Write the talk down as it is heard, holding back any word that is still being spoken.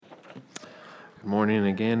Good morning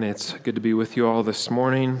again. It's good to be with you all this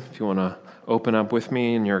morning. If you want to open up with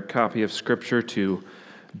me in your copy of Scripture to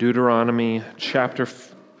Deuteronomy chapter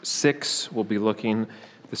 6, we'll be looking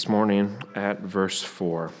this morning at verse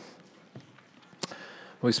 4.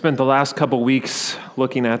 We spent the last couple weeks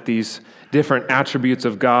looking at these different attributes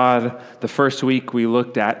of God. The first week we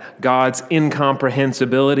looked at God's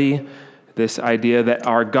incomprehensibility, this idea that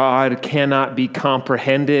our God cannot be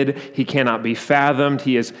comprehended, He cannot be fathomed,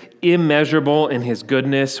 He is immeasurable in His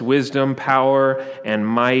goodness, wisdom, power, and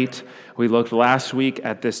might. We looked last week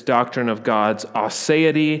at this doctrine of God's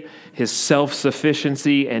aseity, His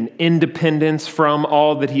self-sufficiency and independence from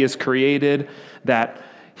all that He has created, that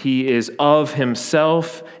He is of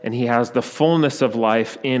Himself and He has the fullness of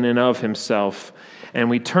life in and of Himself. And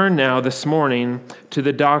we turn now this morning to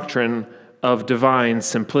the doctrine of divine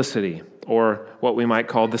simplicity, or what we might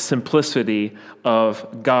call the simplicity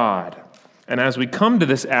of God. And as we come to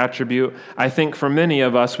this attribute, I think for many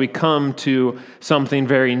of us, we come to something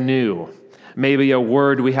very new. Maybe a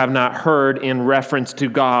word we have not heard in reference to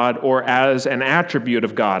God or as an attribute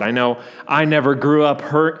of God. I know I never grew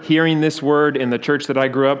up hearing this word in the church that I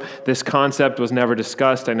grew up. This concept was never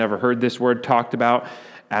discussed. I never heard this word talked about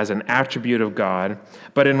as an attribute of God.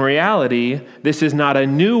 But in reality, this is not a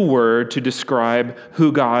new word to describe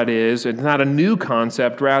who God is. It's not a new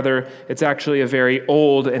concept. Rather, it's actually a very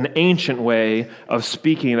old and ancient way of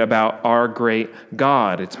speaking about our great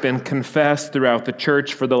God. It's been confessed throughout the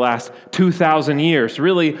church for the last 2,000 years.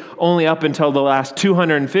 Really, only up until the last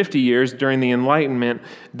 250 years during the Enlightenment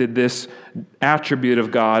did this attribute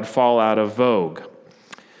of God fall out of vogue.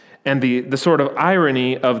 And the sort of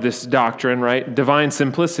irony of this doctrine, right, divine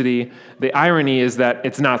simplicity, the irony is that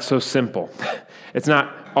it's not so simple. It's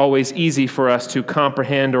not always easy for us to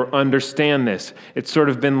comprehend or understand this. It's sort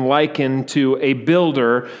of been likened to a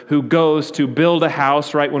builder who goes to build a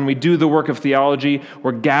house, right? When we do the work of theology,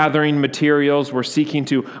 we're gathering materials, we're seeking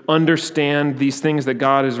to understand these things that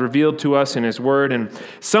God has revealed to us in His Word, and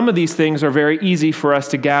some of these things are very easy for us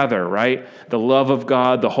to gather, right? The love of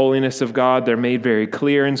God, the holiness of God, they're made very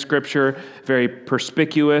clear in Scripture, very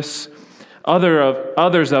perspicuous.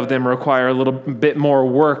 Others of them require a little bit more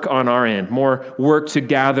work on our end, more work to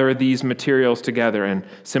gather these materials together, and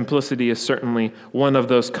simplicity is certainly one of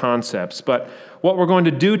those concepts. But what we're going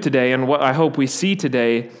to do today, and what I hope we see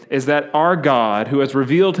today, is that our God, who has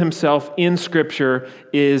revealed Himself in Scripture,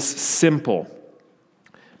 is simple,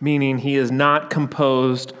 meaning He is not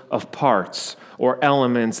composed of parts or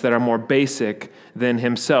elements that are more basic than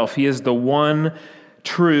Himself. He is the one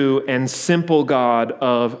true and simple God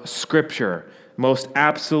of Scripture, most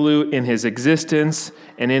absolute in His existence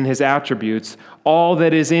and in His attributes. All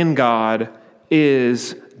that is in God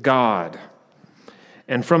is God.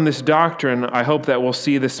 And from this doctrine, I hope that we'll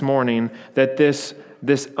see this morning that this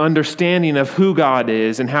understanding of who God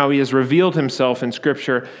is and how He has revealed Himself in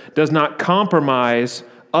Scripture does not compromise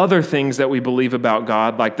other things that we believe about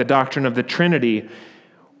God, like the doctrine of the Trinity.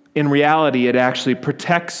 In reality, it actually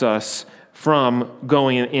protects us from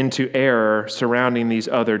going into error surrounding these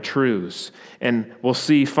other truths. And we'll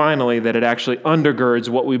see finally that it actually undergirds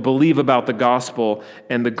what we believe about the gospel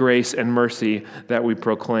and the grace and mercy that we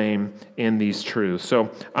proclaim in these truths. So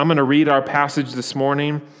I'm going to read our passage this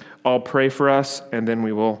morning. I'll pray for us, and then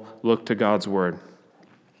we will look to God's word.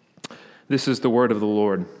 This is the word of the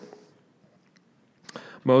Lord.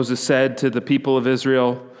 Moses said to the people of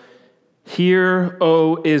Israel, "Hear,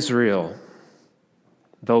 O Israel,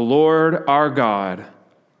 the Lord our God,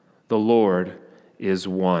 the Lord is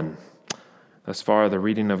one." Thus far, the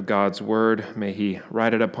reading of God's word. May He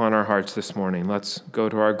write it upon our hearts this morning. Let's go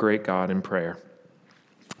to our great God in prayer.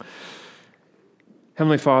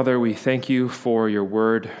 Heavenly Father, we thank You for Your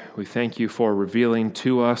word. We thank You for revealing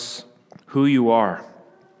to us who You are.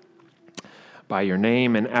 By Your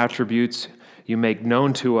name and attributes, You make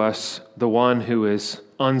known to us the one who is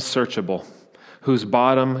unsearchable, whose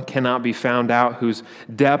bottom cannot be found out, whose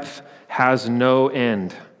depth has no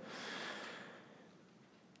end.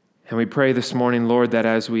 And we pray this morning, Lord, that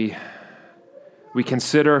as we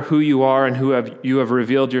consider who You are and who You have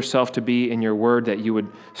revealed Yourself to be in Your word, that You would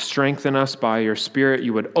strengthen us by Your Spirit,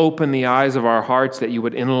 You would open the eyes of our hearts, that You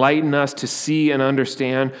would enlighten us to see and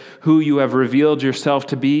understand who You have revealed Yourself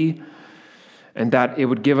to be, and that it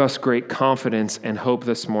would give us great confidence and hope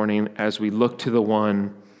this morning as we look to the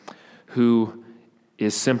one who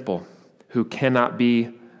is simple, who cannot be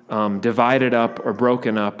divided up or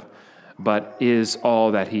broken up, but is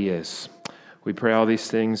all that He is. We pray all these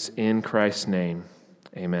things in Christ's name.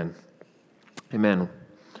 Amen. Amen.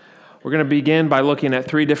 We're going to begin by looking at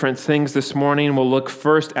three different things this morning. We'll look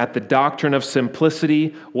first at the doctrine of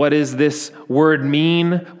simplicity. What does this word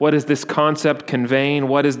mean? What is this concept conveying?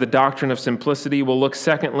 What is the doctrine of simplicity? We'll look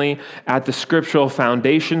secondly at the scriptural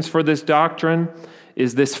foundations for this doctrine.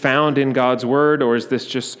 Is this found in God's word, or is this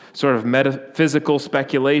just sort of metaphysical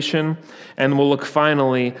speculation? And we'll look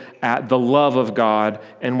finally at the love of God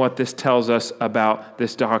and what this tells us about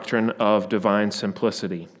this doctrine of divine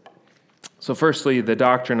simplicity. So firstly, the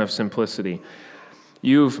doctrine of simplicity.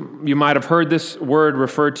 You might have heard this word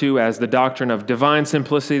referred to as the doctrine of divine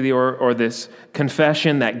simplicity or this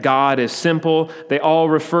confession that God is simple. They all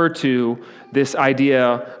refer to this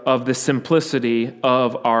idea of the simplicity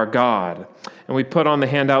of our God. And we put on the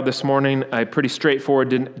handout this morning a pretty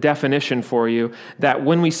straightforward definition for you that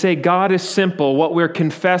when we say God is simple, what we're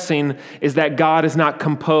confessing is that God is not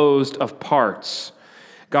composed of parts.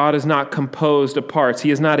 God is not composed of parts. He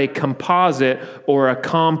is not a composite or a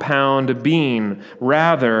compound being.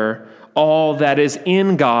 Rather, all that is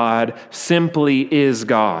in God simply is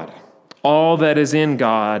God. All that is in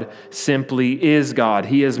God simply is God.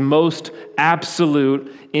 He is most absolute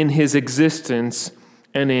in his existence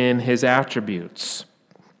and in his attributes.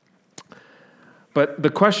 But the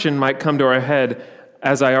question might come to our head,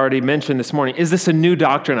 as I already mentioned this morning, is this a new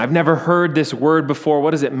doctrine? I've never heard this word before. What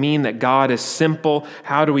does it mean that God is simple?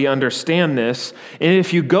 How do we understand this? And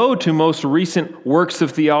if you go to most recent works of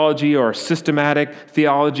theology or systematic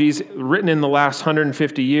theologies written in the last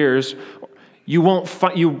 150 years, you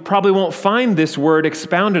probably won't find this word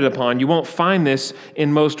expounded upon. You won't find this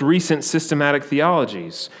in most recent systematic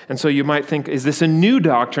theologies. And so you might think, is this a new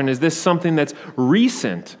doctrine? Is this something that's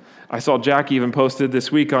recent? I saw Jack even posted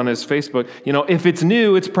this week on his Facebook, if it's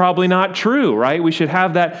new, it's probably not true, right? We should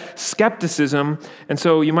have that skepticism. And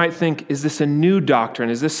so you might think, is this a new doctrine?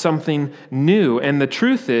 Is this something new? And the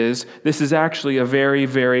truth is, this is actually a very,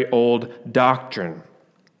 very old doctrine.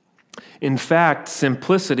 In fact,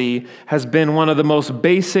 simplicity has been one of the most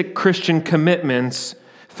basic Christian commitments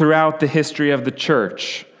throughout the history of the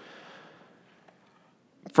church.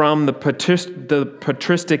 From the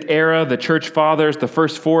patristic era, the church fathers, the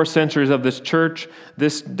first 4 centuries of this church,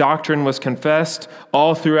 this doctrine was confessed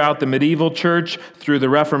all throughout the medieval church, through the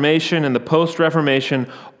Reformation and the post-Reformation,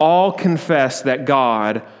 all confessed that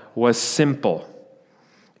God was simple.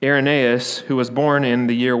 Irenaeus, who was born in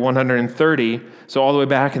the year 130, so all the way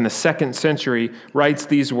back in the 2nd century, writes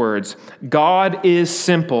these words, "God is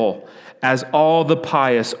simple, as all the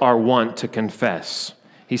pious are wont to confess."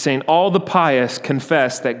 He's saying all the pious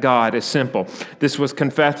confess that God is simple. This was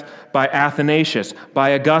confessed by Athanasius,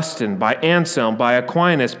 by Augustine, by Anselm, by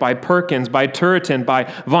Aquinas, by Perkins, by Turretin, by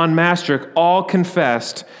von Maastricht. All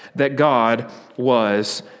confessed that God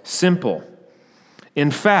was simple.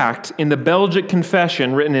 In fact, in the Belgic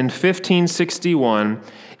Confession written in 1561,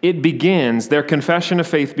 their confession of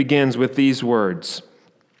faith begins with these words: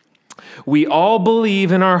 "We all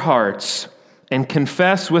believe in our hearts and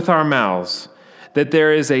confess with our mouths that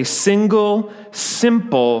there is a single,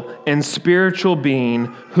 simple, and spiritual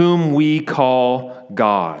being whom we call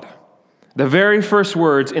God." The very first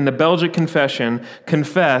words in the Belgic Confession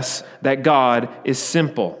confess that God is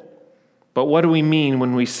simple. But what do we mean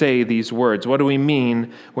when we say these words? What do we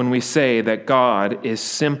mean when we say that God is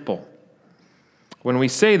simple? When we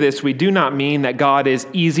say this, we do not mean that God is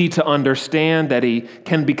easy to understand, that he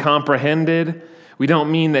can be comprehended. We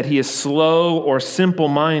don't mean that he is slow or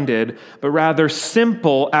simple-minded, but rather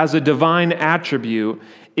simple as a divine attribute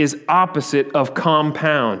is opposite of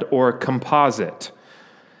compound or composite.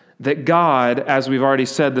 That God, as we've already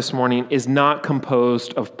said this morning, is not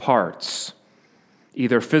composed of parts,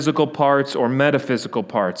 either physical parts or metaphysical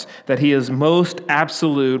parts. That he is most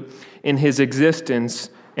absolute in his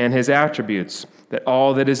existence and his attributes. That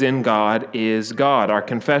all that is in God is God. Our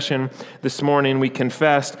confession this morning, we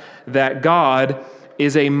confessed that God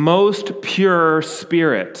is a most pure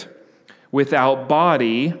spirit, without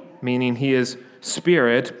body, meaning he is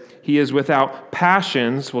spirit. He is without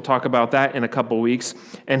passions, we'll talk about that in a couple weeks,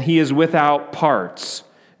 and he is without parts,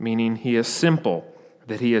 meaning he is simple,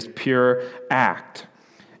 that he is pure act.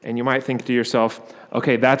 And you might think to yourself,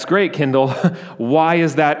 okay, that's great, Kendall. Why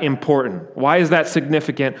is that important? Why is that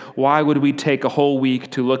significant? Why would we take a whole week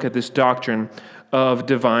to look at this doctrine of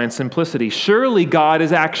divine simplicity? Surely God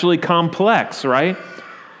is actually complex, right?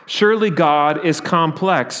 Surely God is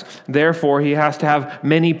complex. Therefore, he has to have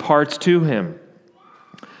many parts to him.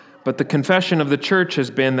 But the confession of the church has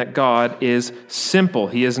been that God is simple.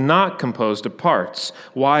 He is not composed of parts.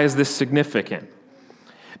 Why is this significant?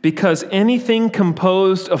 Because anything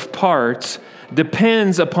composed of parts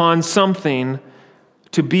depends upon something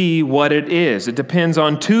to be what it is. It depends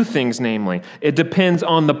on two things, namely. It depends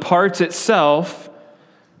on the parts itself,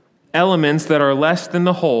 elements that are less than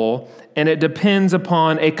the whole, and it depends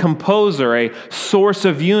upon a composer, a source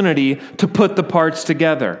of unity to put the parts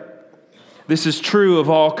together. This is true of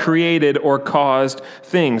all created or caused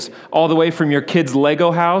things. All the way from your kid's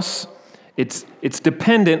Lego house, it's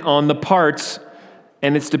dependent on the parts,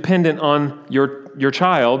 and it's dependent on your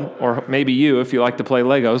child, or maybe you if you like to play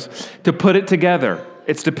Legos, to put it together.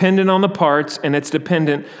 It's dependent on the parts, and it's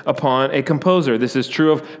dependent upon a composer. This is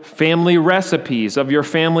true of family recipes, of your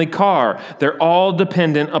family car. They're all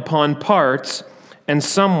dependent upon parts and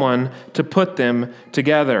someone to put them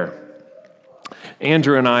together.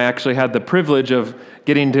 Andrew and I actually had the privilege of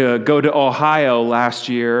getting to go to Ohio last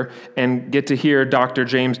year and get to hear Dr.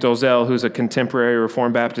 James Dolezal, who's a contemporary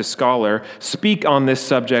Reformed Baptist scholar, speak on this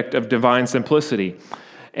subject of divine simplicity.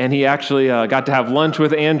 And he actually got to have lunch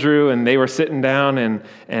with Andrew, and they were sitting down and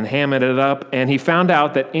hamming it up. And he found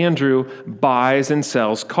out that Andrew buys and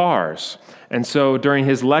sells cars. And so during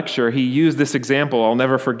his lecture, he used this example, I'll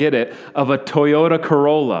never forget it, of a Toyota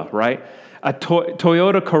Corolla, right? A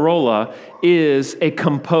Toyota Corolla is a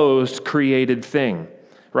composed, created thing,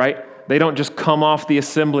 right? They don't just come off the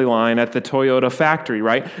assembly line at the Toyota factory,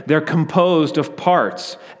 right? They're composed of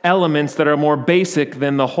parts, elements that are more basic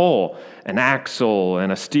than the whole. An axle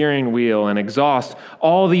and a steering wheel and exhaust,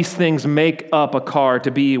 all these things make up a car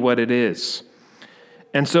to be what it is.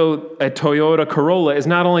 And so a Toyota Corolla is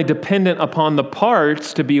not only dependent upon the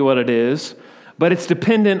parts to be what it is, but it's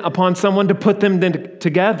dependent upon someone to put them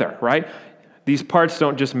together, right? These parts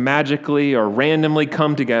don't just magically or randomly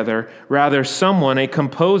come together. Rather, someone, a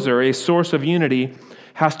composer, a source of unity,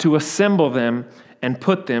 has to assemble them and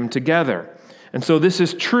put them together. And so this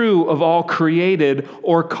is true of all created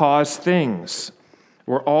or caused things.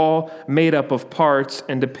 We're all made up of parts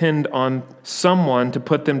and depend on someone to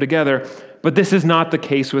put them together. But this is not the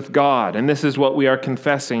case with God. And this is what we are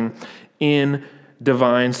confessing in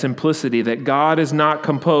divine simplicity, that God is not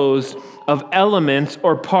composed of elements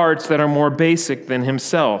or parts that are more basic than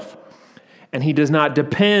himself. And he does not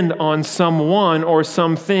depend on someone or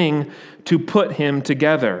something to put him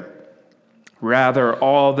together. Rather,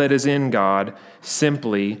 all that is in God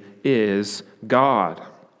simply is God.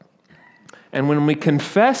 And when we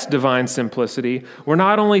confess divine simplicity, we're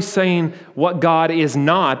not only saying what God is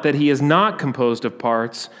not, that he is not composed of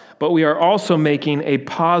parts, but we are also making a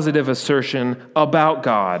positive assertion about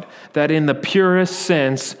God, that in the purest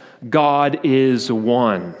sense, God is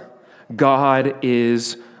one. God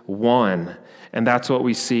is one. And that's what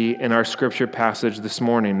we see in our scripture passage this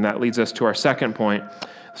morning. That leads us to our second point,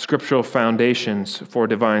 scriptural foundations for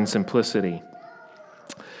divine simplicity.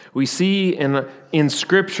 We see in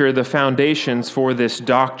Scripture the foundations for this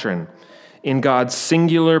doctrine in God's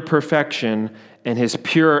singular perfection and his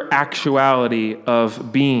pure actuality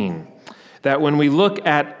of being. That when we look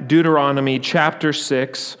at Deuteronomy chapter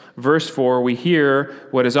 6, verse 4, we hear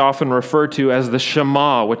what is often referred to as the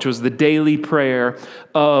Shema, which was the daily prayer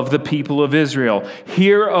of the people of Israel.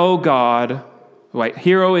 Hear, O God,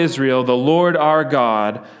 hear, O Israel, the Lord our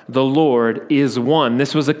God, the Lord is one.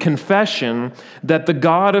 This was a confession that the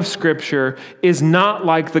God of Scripture is not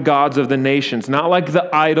like the gods of the nations, not like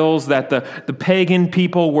the idols that the pagan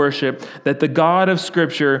people worship, that the God of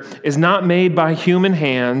Scripture is not made by human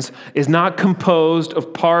hands, is not composed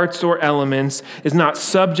of parts or elements, is not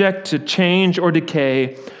subject to change or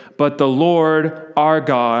decay, but the Lord our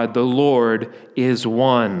God, the Lord is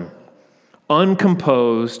one,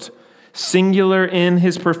 uncomposed, singular in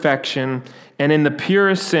his perfection, and in the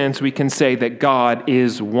purest sense, we can say that God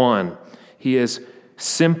is one. He is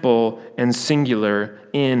simple and singular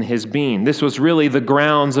in his being. This was really the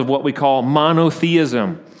grounds of what we call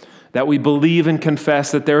monotheism, that we believe and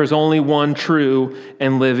confess that there is only one true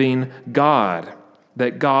and living God,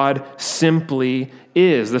 that God simply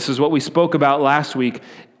is. This is what we spoke about last week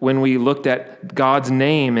when we looked at God's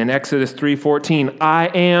name in Exodus 3:14. I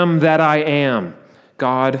am that I am.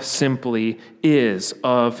 God simply is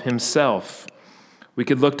of himself. We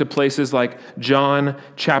could look to places like John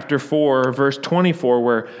chapter 4, verse 24,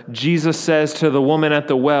 where Jesus says to the woman at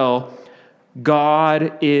the well,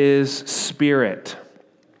 God is spirit.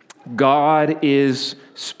 God is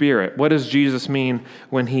spirit. What does Jesus mean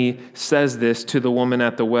when he says this to the woman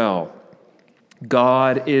at the well?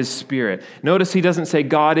 God is spirit. Notice he doesn't say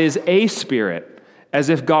God is a spirit, as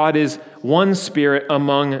if God is one spirit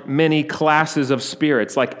among many classes of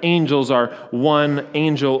spirits, like angels are one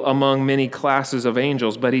angel among many classes of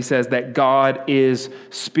angels, but he says that God is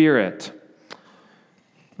spirit.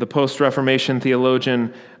 The post-Reformation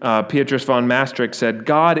theologian Pietrus von Maastricht said,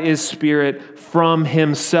 God is spirit from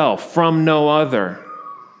himself, from no other.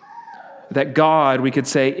 that God, we could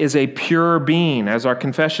say, is a pure being, as our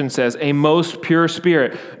confession says, a most pure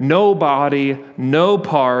spirit. No body, no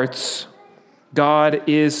parts. God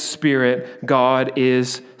is spirit. God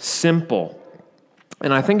is simple.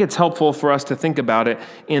 And I think it's helpful for us to think about it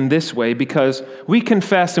in this way because we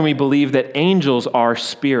confess and we believe that angels are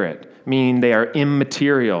spirit, meaning they are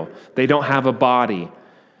immaterial. They don't have a body.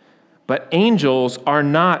 But angels are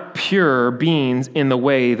not pure beings in the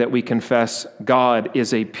way that we confess God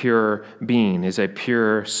is a pure being, is a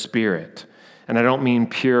pure spirit. And I don't mean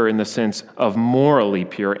pure in the sense of morally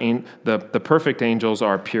pure. The perfect angels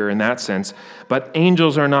are pure in that sense. But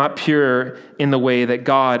angels are not pure in the way that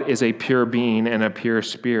God is a pure being and a pure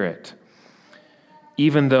spirit.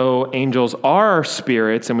 Even though angels are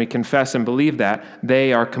spirits, and we confess and believe that,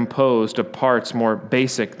 they are composed of parts more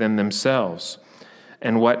basic than themselves.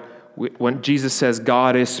 And when Jesus says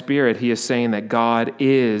God is spirit, he is saying that God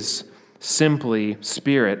is simply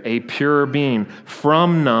spirit, a pure being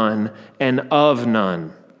from none and of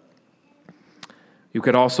none. You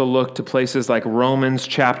could also look to places like Romans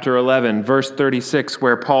chapter 11, verse 36,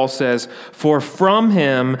 where Paul says, "For from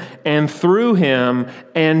him and through him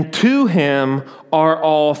and to him are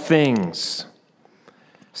all things."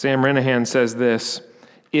 Sam Renahan says this,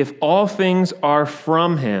 "If all things are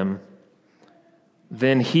from him,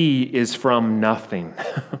 then he is from nothing."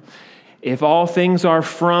 If all things are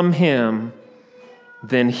from him,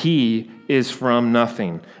 then he is from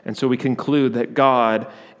nothing. And so we conclude that God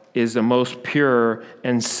is the most pure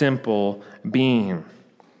and simple being.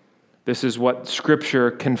 This is what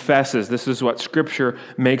Scripture confesses. This is what Scripture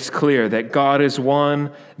makes clear, that God is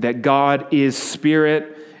one, that God is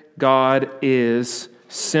spirit, God is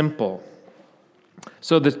simple.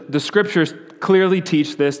 So the Scriptures clearly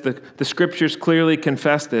teach this, the Scriptures clearly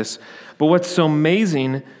confess this, but what's so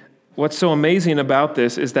amazing about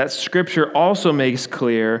this is that Scripture also makes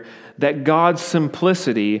clear that God's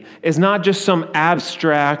simplicity is not just some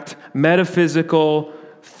abstract, metaphysical,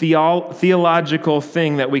 theological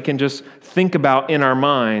thing that we can just think about in our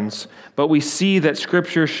minds, but we see that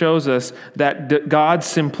Scripture shows us that God's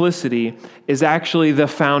simplicity is actually the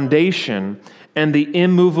foundation and the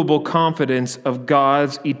immovable confidence of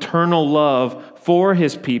God's eternal love for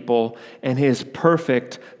his people and his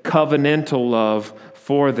perfect covenantal love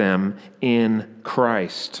for them in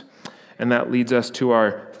Christ. And that leads us to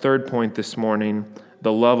our third point this morning,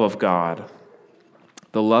 the love of God.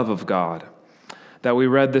 The love of God that we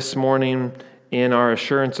read this morning in our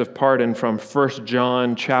assurance of pardon from 1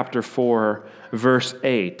 John chapter 4, verse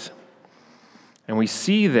 8. And we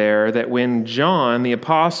see there that when John, the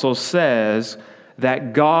apostle, says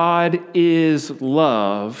that God is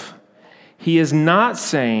love, he is not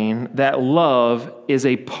saying that love is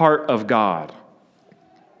a part of God.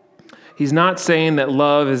 He's not saying that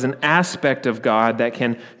love is an aspect of God that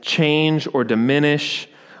can change or diminish,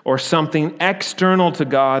 or something external to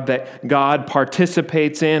God that God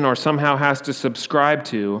participates in or somehow has to subscribe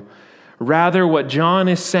to. Rather, what John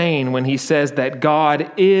is saying when he says that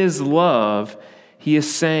God is love, he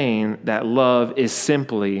is saying that love is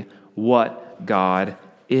simply what God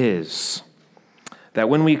is. That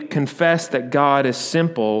when we confess that God is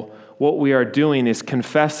simple, what we are doing is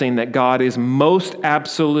confessing that God is most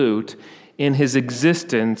absolute in his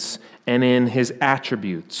existence and in his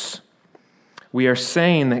attributes. We are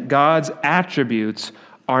saying that God's attributes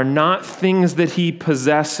are not things that he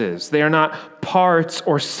possesses. They are not parts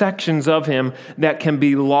or sections of him that can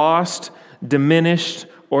be lost, diminished,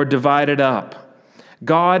 or divided up.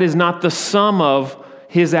 God is not the sum of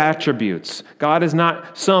his attributes. God is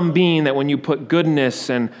not some being that when you put goodness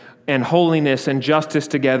and holiness and justice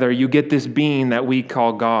together, you get this being that we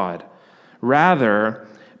call God. Rather,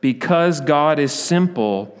 because God is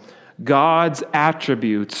simple, God's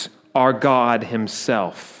attributes are God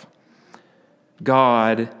himself.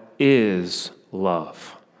 God is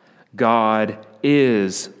love. God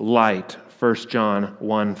is light, 1 John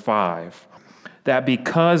 1:5. That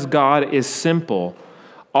because God is simple,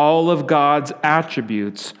 all of God's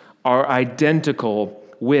attributes are identical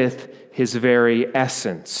with his very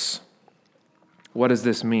essence. What does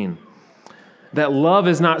this mean? That love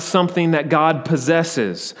is not something that God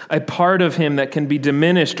possesses, a part of him that can be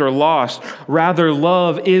diminished or lost. Rather,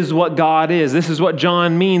 love is what God is. This is what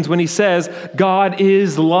John means when he says, God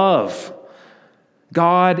is love.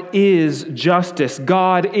 God is justice.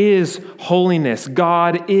 God is holiness.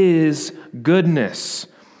 God is goodness.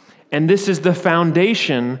 And this is the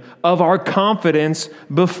foundation of our confidence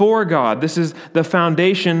before God. This is the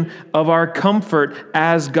foundation of our comfort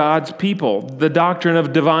as God's people, the doctrine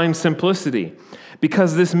of divine simplicity.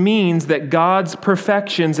 Because this means that God's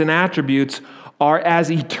perfections and attributes are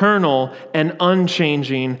as eternal and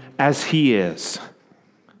unchanging as He is.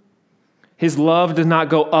 His love does not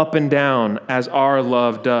go up and down as our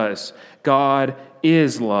love does. God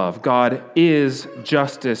is love. God is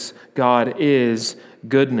justice. God is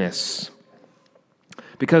goodness.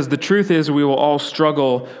 Because the truth is, we will all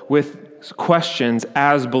struggle with questions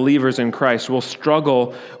as believers in Christ. We'll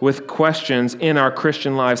struggle with questions in our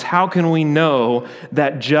Christian lives. How can we know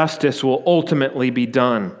that justice will ultimately be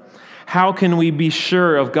done? How can we be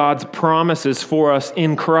sure of God's promises for us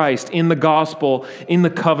in Christ, in the gospel, in the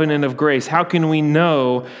covenant of grace? How can we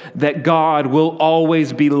know that God will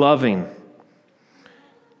always be loving?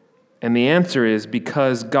 And the answer is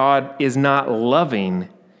because God is not loving,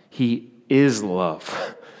 He is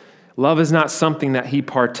love. Love is not something that He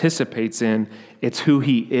participates in, it's who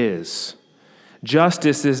He is.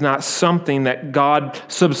 Justice is not something that God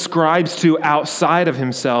subscribes to outside of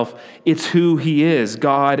Himself. It's who He is.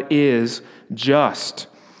 God is just.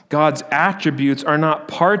 God's attributes are not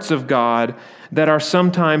parts of God that are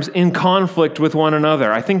sometimes in conflict with one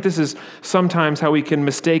another. I think this is sometimes how we can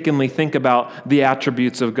mistakenly think about the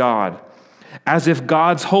attributes of God. As if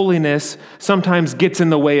God's holiness sometimes gets in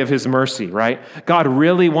the way of His mercy, right? God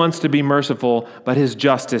really wants to be merciful, but His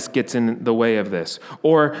justice gets in the way of this.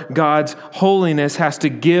 Or God's holiness has to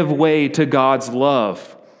give way to God's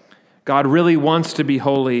love. God really wants to be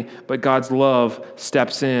holy, but God's love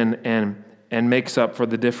steps in and makes up for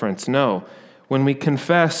the difference. No. When we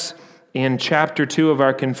confess in chapter 2 of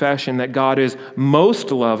our confession that God is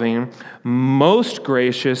most loving, most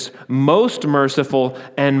gracious, most merciful,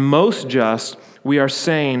 and most just, we are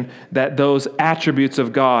saying that those attributes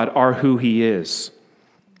of God are who He is.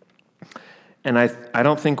 And I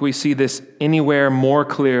don't think we see this anywhere more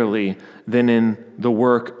clearly than in the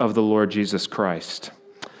work of the Lord Jesus Christ,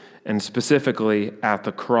 and specifically at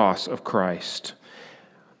the cross of Christ.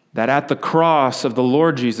 That at the cross of the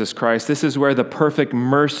Lord Jesus Christ, this is where the perfect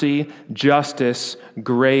mercy, justice,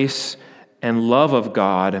 grace, and love of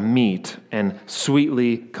God meet and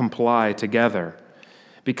sweetly comply together.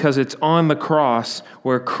 Because it's on the cross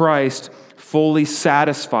where Christ fully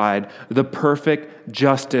satisfied the perfect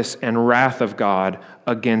justice and wrath of God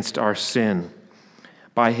against our sin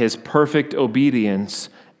by His perfect obedience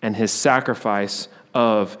and His sacrifice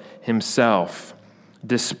of Himself,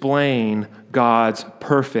 displaying God's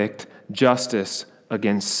perfect justice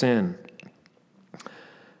against sin.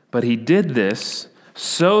 But He did this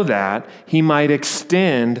so that He might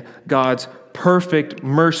extend God's perfect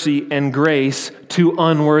mercy and grace to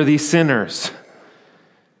unworthy sinners.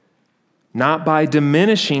 Not by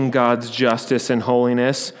diminishing God's justice and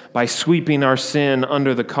holiness, by sweeping our sin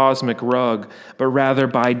under the cosmic rug, but rather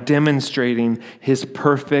by demonstrating His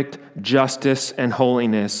perfect justice and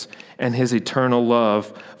holiness and His eternal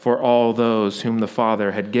love for all those whom the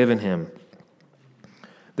Father had given Him.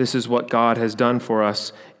 This is what God has done for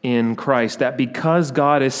us in Christ, that because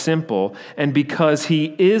God is simple and because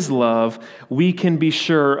He is love, we can be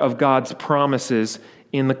sure of God's promises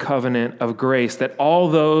in the covenant of grace, that all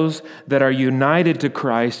those that are united to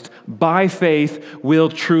Christ by faith will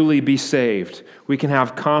truly be saved. We can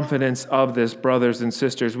have confidence of this, brothers and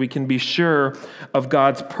sisters. We can be sure of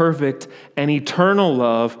God's perfect and eternal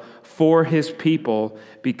love for His people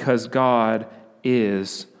because God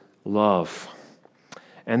is love.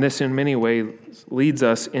 And this in many ways leads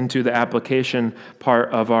us into the application part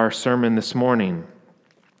of our sermon this morning.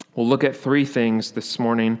 We'll look at three things this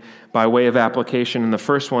morning by way of application, and the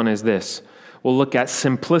first one is this. We'll look at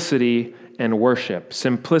simplicity and worship.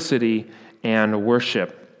 Simplicity and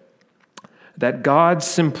worship. That God's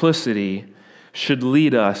simplicity should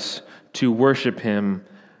lead us to worship Him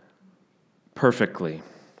perfectly.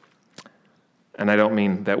 And I don't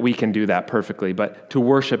mean that we can do that perfectly, but to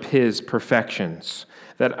worship His perfections.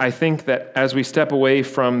 That I think that as we step away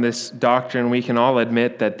from this doctrine, we can all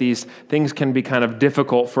admit that these things can be kind of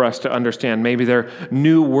difficult for us to understand. Maybe they're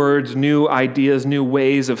new words, new ideas, new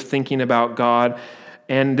ways of thinking about God,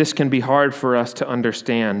 and this can be hard for us to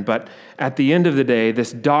understand. But at the end of the day,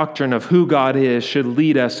 this doctrine of who God is should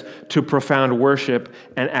lead us to profound worship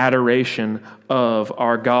and adoration of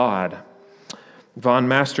our God. Von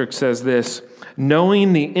Mastrick says this: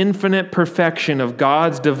 knowing the infinite perfection of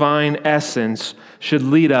God's divine essence should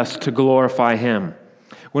lead us to glorify Him.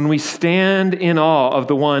 When we stand in awe of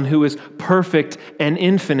the one who is perfect and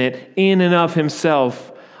infinite in and of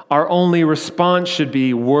Himself, our only response should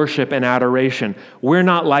be worship and adoration. We're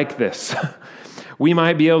not like this. We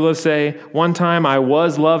might be able to say, one time I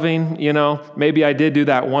was loving, maybe I did do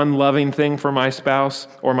that one loving thing for my spouse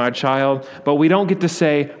or my child, but we don't get to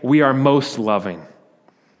say we are most loving.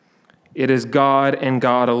 It is God and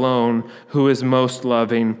God alone who is most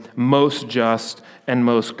loving, most just, and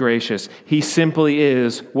most gracious. He simply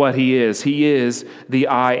is what he is. He is the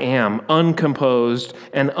I am, uncomposed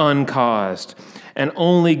and uncaused. And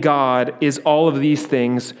only God is all of these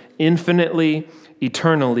things infinitely,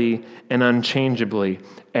 eternally, and unchangeably.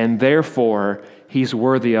 And therefore, he's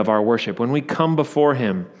worthy of our worship. When we come before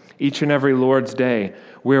him each and every Lord's Day,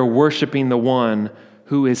 we're worshiping the one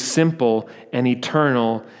who is simple and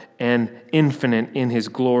eternal and infinite in his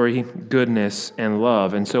glory, goodness, and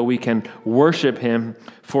love. And so we can worship him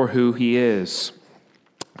for who he is.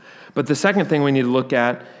 But the second thing we need to look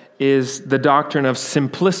at is the doctrine of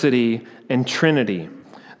simplicity and Trinity.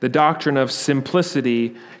 The doctrine of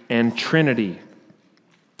simplicity and Trinity.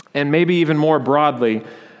 And maybe even more broadly,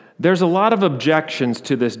 there's a lot of objections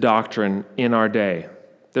to this doctrine in our day.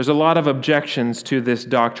 There's a lot of objections to this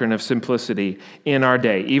doctrine of simplicity in our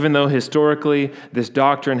day. Even though historically this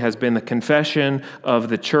doctrine has been the confession of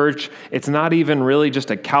the church, it's not even really just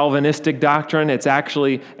a Calvinistic doctrine. It's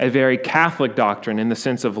actually a very Catholic doctrine in the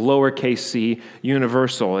sense of lowercase c,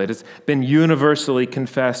 universal. It has been universally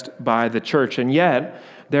confessed by the church. And yet,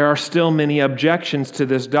 there are still many objections to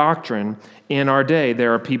this doctrine in our day.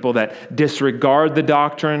 There are people that disregard the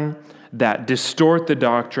doctrine, that distort the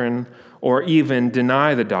doctrine, or even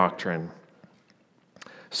deny the doctrine.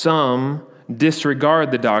 Some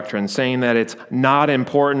disregard the doctrine, saying that it's not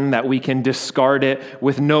important, that we can discard it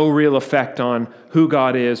with no real effect on who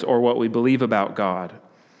God is or what we believe about God.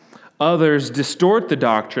 Others distort the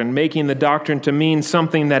doctrine, making the doctrine to mean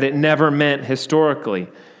something that it never meant historically,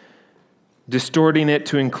 distorting it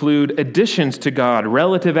to include additions to God,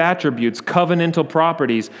 relative attributes, covenantal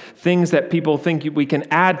properties, things that people think we can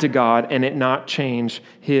add to God and it not change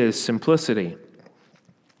his simplicity.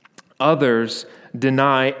 Others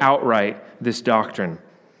deny outright this doctrine,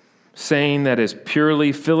 saying that is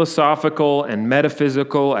purely philosophical and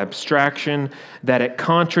metaphysical abstraction, that it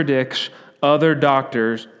contradicts other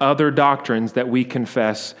doctrines that we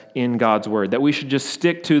confess in God's word, that we should just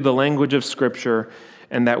stick to the language of Scripture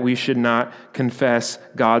and that we should not confess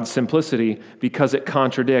God's simplicity because it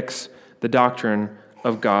contradicts the doctrine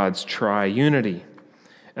of God's triunity.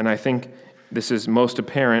 And I think this is most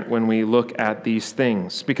apparent when we look at these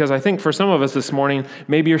things. Because I think for some of us this morning,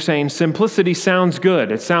 maybe you're saying simplicity sounds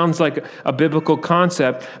good. It sounds like a biblical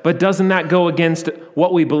concept, but doesn't that go against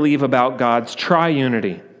what we believe about God's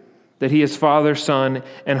triunity? That he is Father, Son,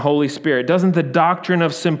 and Holy Spirit. Doesn't the doctrine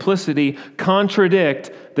of simplicity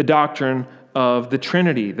contradict the doctrine of the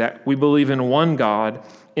Trinity, that we believe in one God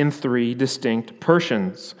in three distinct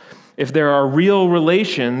persons? If there are real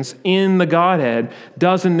relations in the Godhead,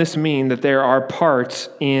 doesn't this mean that there are parts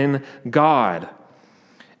in God?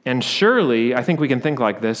 And surely, I think we can think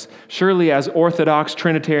like this, surely as Orthodox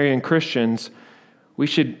Trinitarian Christians, we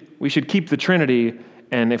should keep the Trinity,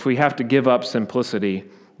 and if we have to give up simplicity,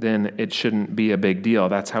 then it shouldn't be a big deal.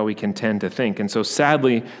 That's how we can tend to think. And so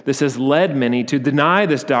sadly, this has led many to deny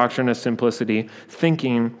this doctrine of simplicity,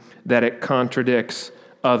 thinking that it contradicts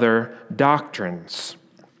other doctrines.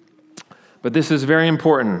 But this is very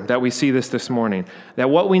important that we see this morning, that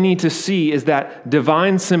what we need to see is that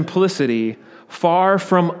divine simplicity, far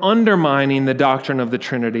from undermining the doctrine of the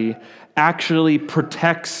Trinity, actually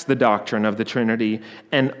protects the doctrine of the Trinity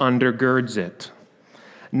and undergirds it.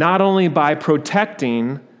 Not only by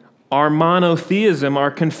protecting our monotheism, our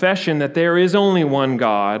confession that there is only one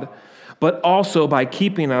God, but also by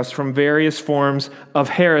keeping us from various forms of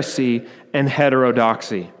heresy and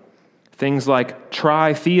heterodoxy. Things like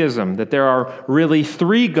tritheism, that there are really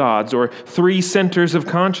three gods or three centers of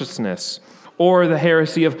consciousness, or the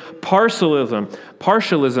heresy of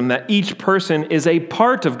partialism, that each person is a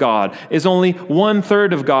part of God, is only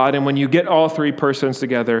 1/3 of God, and when you get all three persons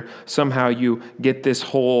together, somehow you get this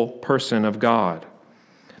whole person of God.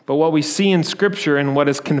 But what we see in Scripture and what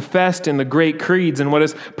is confessed in the great creeds and what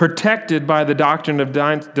is protected by the doctrine of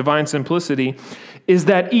divine simplicity is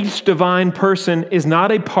that each divine person is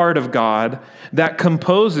not a part of God that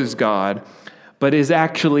composes God, but is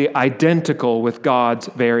actually identical with God's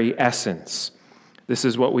very essence. This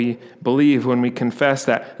is what we believe when we confess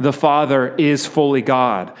that the Father is fully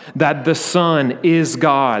God, that the Son is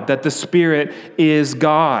God, that the Spirit is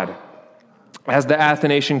God. As the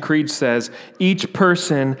Athanasian Creed says, each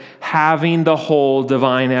person having the whole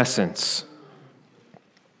divine essence.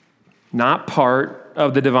 Not part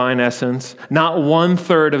of the divine essence, not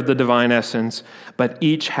 1/3 of the divine essence, but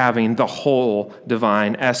each having the whole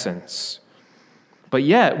divine essence. But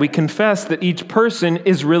yet, we confess that each person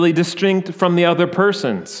is really distinct from the other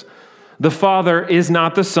persons. The Father is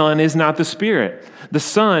not the Son, is not the Spirit. The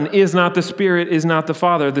Son is not the Spirit, is not the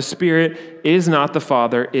Father. The Spirit is not the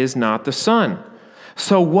Father, is not the Son.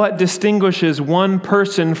 So what distinguishes one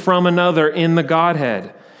person from another in the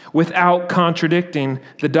Godhead without contradicting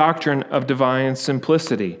the doctrine of divine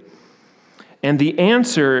simplicity? And the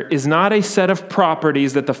answer is not a set of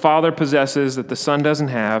properties that the Father possesses that the Son doesn't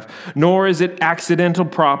have, nor is it accidental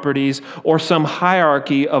properties or some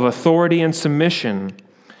hierarchy of authority and submission,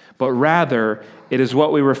 but rather it is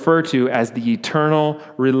what we refer to as the eternal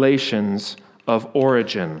relations of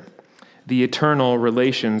origin. The eternal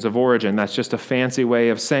relations of origin. That's just a fancy way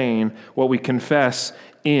of saying what we confess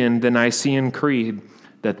in the Nicene Creed,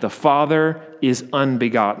 that the Father is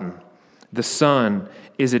unbegotten, the Son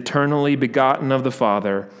is eternally begotten of the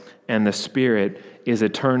Father, and the Spirit is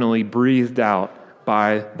eternally breathed out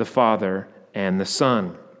by the Father and the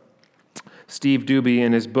Son. Steve Doobie,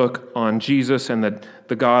 in his book on Jesus and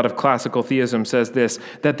the God of classical theism, says this,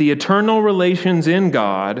 that the eternal relations in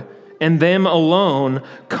God and them alone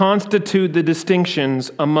constitute the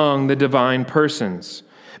distinctions among the divine persons.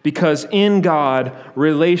 Because in God,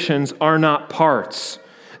 relations are not parts.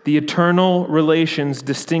 The eternal relations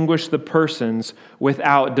distinguish the persons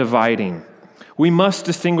without dividing. We must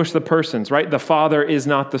distinguish the persons, right? The Father is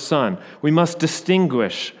not the Son. We must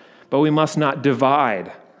distinguish, but we must not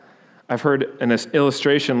divide. I've heard an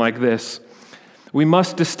illustration like this. We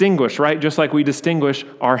must distinguish, right? Just like we distinguish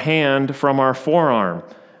our hand from our forearm.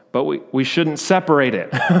 But we shouldn't separate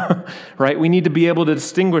it, right? We need to be able to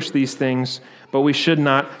distinguish these things, but we should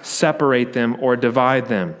not separate them or divide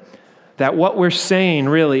them. That what we're saying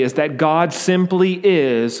really is that God simply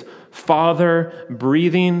is Father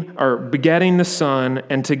breathing or begetting the Son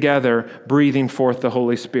and together breathing forth the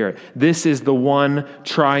Holy Spirit. This is the one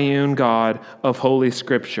triune God of Holy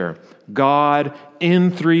Scripture. God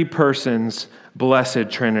in three persons,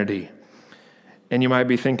 blessed Trinity. And you might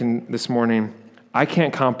be thinking this morning, I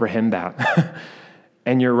can't comprehend that.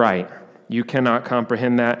 And you're right. You cannot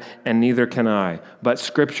comprehend that, and neither can I. But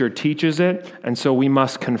Scripture teaches it, and so we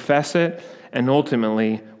must confess it, and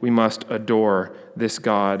ultimately we must adore this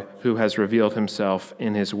God who has revealed himself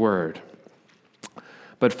in his word.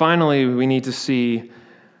 But finally, we need to see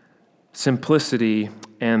simplicity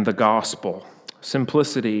and the gospel.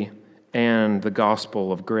 Simplicity and the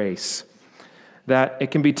gospel of grace. That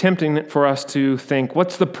it can be tempting for us to think,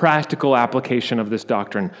 what's the practical application of this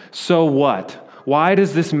doctrine? So what? Why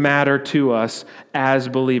does this matter to us as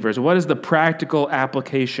believers? What is the practical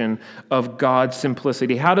application of God's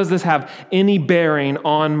simplicity? How does this have any bearing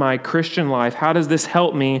on my Christian life? How does this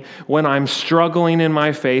help me when I'm struggling in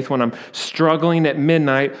my faith, when I'm struggling at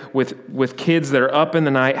midnight with kids that are up in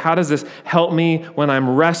the night? How does this help me when I'm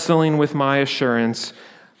wrestling with my assurance?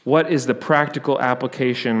 What is the practical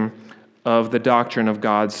application of the doctrine of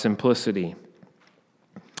God's simplicity?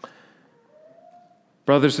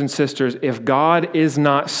 Brothers and sisters, if God is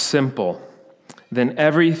not simple, then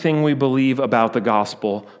everything we believe about the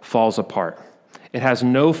gospel falls apart. It has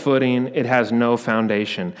no footing, it has no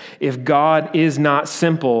foundation. If God is not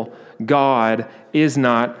simple, God is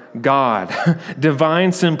not God.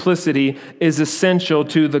 Divine simplicity is essential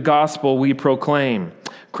to the gospel we proclaim.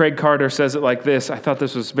 Craig Carter says it like this. I thought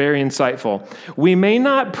this was very insightful. We may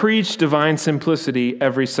not preach divine simplicity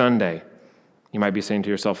every Sunday. You might be saying to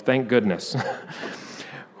yourself, thank goodness.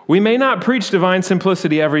 We may not preach divine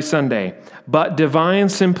simplicity every Sunday, but divine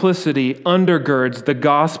simplicity undergirds the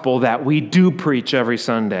gospel that we do preach every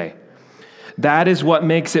Sunday. That is what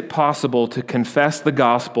makes it possible to confess the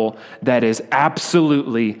gospel that is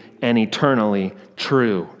absolutely and eternally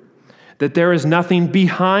true. That there is nothing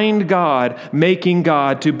behind God making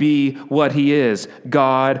God to be what he is.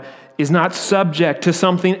 God is not subject to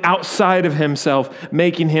something outside of himself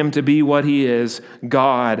making him to be what he is.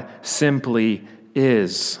 God simply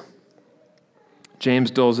is.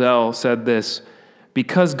 James Dolzell said this,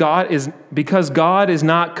 because God is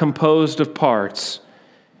not composed of parts,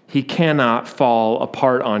 he cannot fall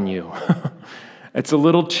apart on you. It's a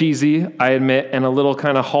little cheesy, I admit, and a little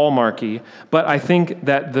kind of hallmarky, but I think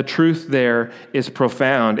that the truth there is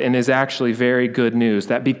profound and is actually very good news,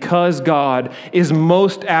 that because God is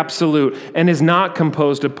most absolute and is not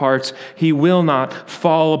composed of parts, he will not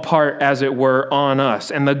fall apart, as it were, on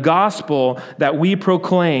us. And the gospel that we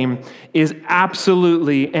proclaim is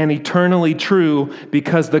absolutely and eternally true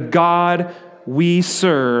because the God we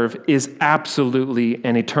serve is absolutely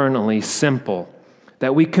and eternally simple.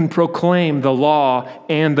 That we can proclaim the law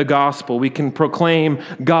and the gospel. We can proclaim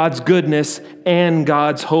God's goodness and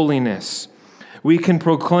God's holiness. We can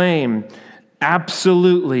proclaim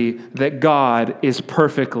absolutely that God is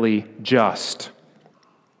perfectly just.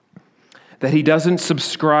 that he doesn't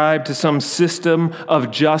subscribe to some system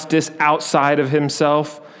of justice outside of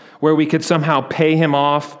himself where we could somehow pay him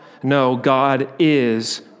off. No, God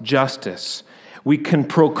is justice. We can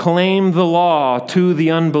proclaim the law to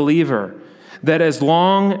the unbeliever that as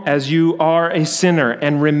long as you are a sinner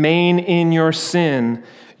and remain in your sin,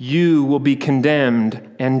 you will be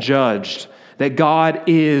condemned and judged. That God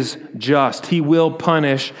is just. He will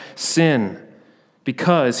punish sin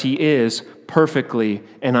because he is perfectly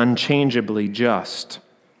and unchangeably just.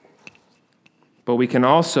 But we can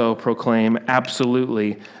also proclaim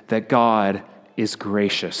absolutely that God is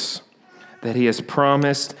gracious, that he has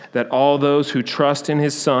promised that all those who trust in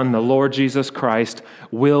his Son, the Lord Jesus Christ,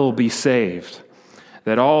 will be saved,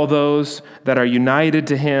 that all those that are united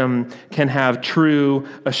to him can have true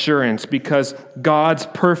assurance because God's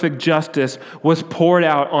perfect justice was poured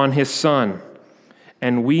out on his Son.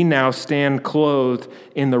 And we now stand clothed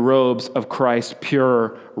in the robes of Christ's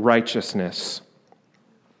pure righteousness.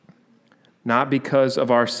 Not because of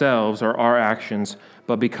ourselves or our actions,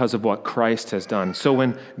 but because of what Christ has done. So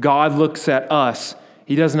when God looks at us,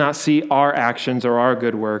 he does not see our actions or our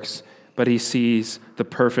good works, but he sees the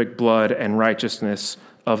perfect blood and righteousness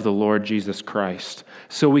of the Lord Jesus Christ.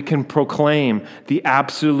 So we can proclaim the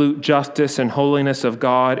absolute justice and holiness of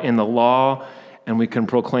God in the law, and we can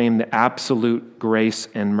proclaim the absolute grace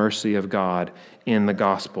and mercy of God in the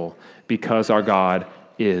gospel, because our God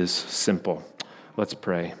is simple. Let's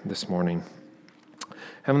pray this morning.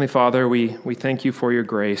 Heavenly Father, we thank you for your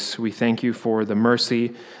grace. We thank you for the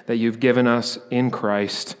mercy that you've given us in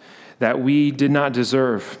Christ, that we did not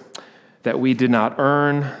deserve, that we did not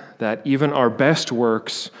earn, that even our best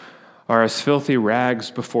works are as filthy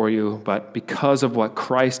rags before you, but because of what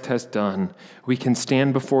Christ has done, we can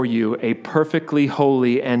stand before you, a perfectly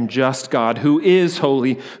holy and just God who is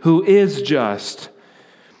holy, who is just,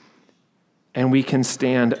 and we can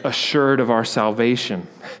stand assured of our salvation.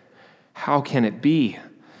 How can it be?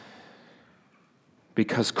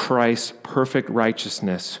 Because Christ's perfect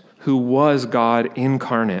righteousness, who was God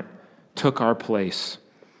incarnate, took our place,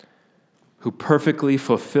 who perfectly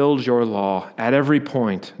fulfilled your law at every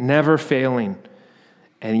point, never failing,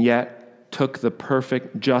 and yet took the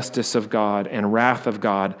perfect justice of God and wrath of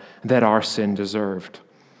God that our sin deserved,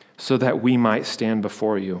 so that we might stand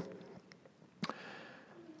before you.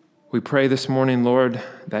 We pray this morning, Lord,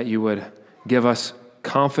 that you would give us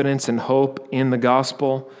confidence and hope in the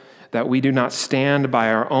gospel, that we do not stand by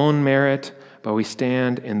our own merit, but we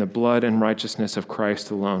stand in the blood and righteousness of Christ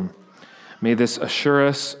alone. May this assure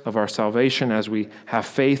us of our salvation as we have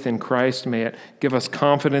faith in Christ. May it give us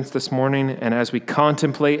confidence this morning. And as we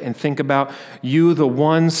contemplate and think about you, the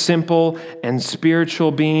one simple and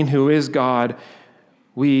spiritual being who is God,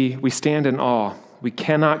 we stand in awe. We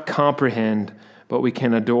cannot comprehend, but we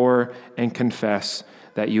can adore and confess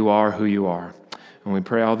that you are who you are. And we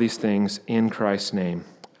pray all these things in Christ's name.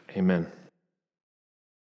 Amen.